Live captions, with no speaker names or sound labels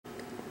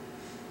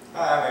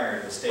Hi, I'm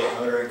Aaron with State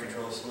Motor and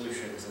Control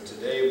Solutions, and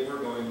today we're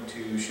going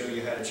to show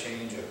you how to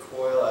change a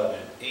coil out of an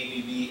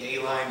ABB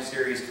A-line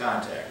series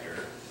contactor.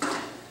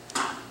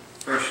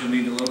 First, you'll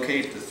need to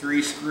locate the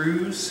 3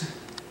 screws,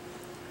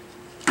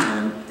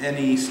 and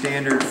any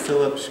standard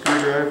Phillips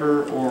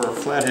screwdriver or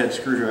flathead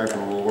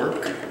screwdriver will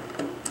work.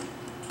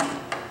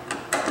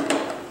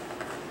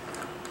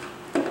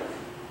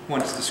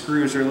 Once the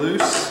screws are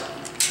loose,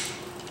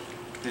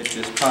 it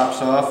just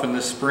pops off, and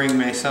the spring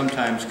may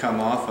sometimes come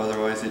off,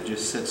 otherwise it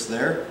just sits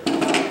there.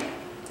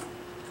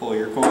 Pull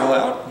your coil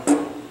out,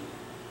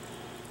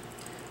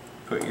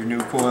 put your new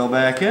coil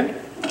back in,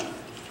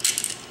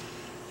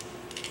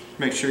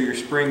 make sure your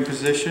spring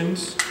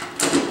positions,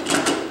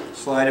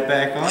 slide it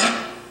back on,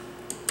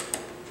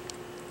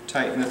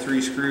 tighten the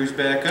 3 screws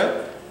back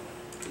up,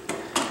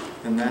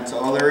 and that's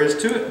all there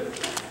is to it.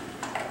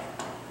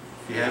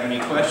 If you have any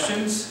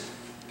questions,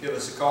 give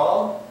us a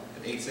call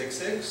at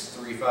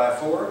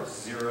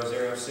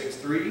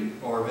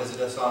 866-354-0063 or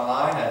visit us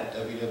online at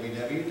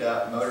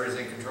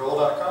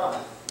www.motorsandcontrol.com.